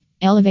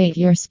Elevate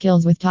your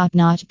skills with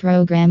top-notch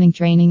programming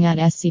training at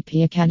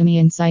SCP Academy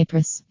in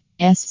Cyprus.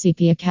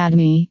 SCP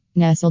Academy,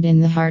 nestled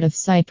in the heart of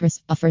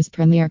Cyprus, offers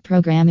premier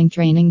programming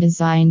training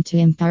designed to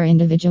empower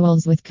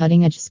individuals with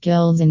cutting-edge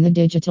skills in the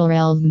digital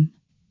realm.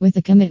 With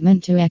a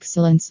commitment to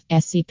excellence,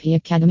 SCP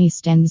Academy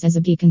stands as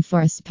a beacon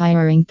for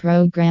aspiring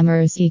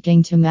programmers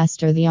seeking to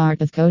master the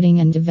art of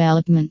coding and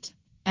development.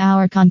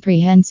 Our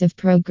comprehensive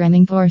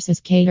programming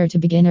courses cater to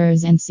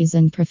beginners and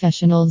seasoned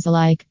professionals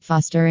alike,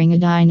 fostering a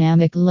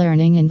dynamic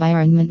learning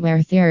environment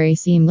where theory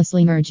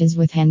seamlessly merges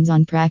with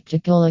hands-on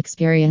practical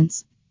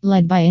experience.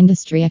 Led by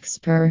industry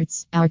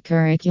experts, our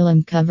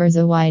curriculum covers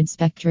a wide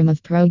spectrum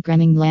of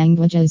programming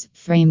languages,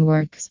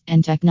 frameworks,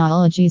 and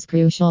technologies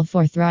crucial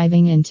for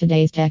thriving in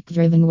today's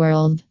tech-driven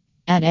world.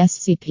 At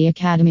SCP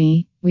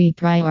Academy, we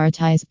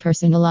prioritize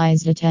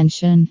personalized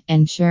attention,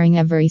 ensuring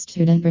every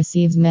student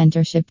receives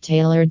mentorship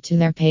tailored to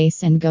their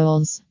pace and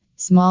goals.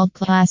 Small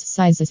class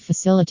sizes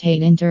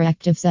facilitate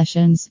interactive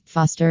sessions,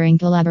 fostering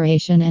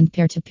collaboration and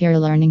peer-to-peer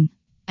learning.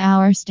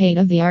 Our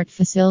state-of-the-art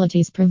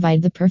facilities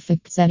provide the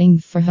perfect setting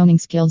for honing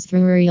skills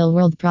through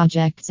real-world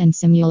projects and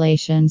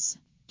simulations.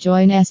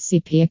 Join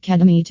SCP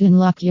Academy to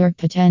unlock your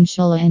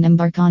potential and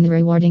embark on a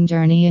rewarding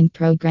journey in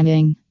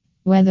programming.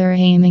 Whether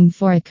aiming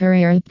for a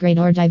career upgrade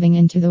or diving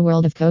into the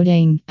world of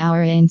coding,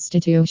 our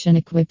institution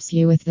equips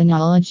you with the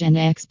knowledge and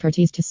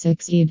expertise to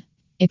succeed.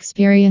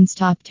 Experience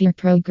top-tier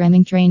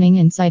programming training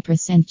in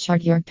Cyprus and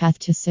chart your path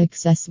to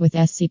success with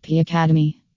SCP Academy.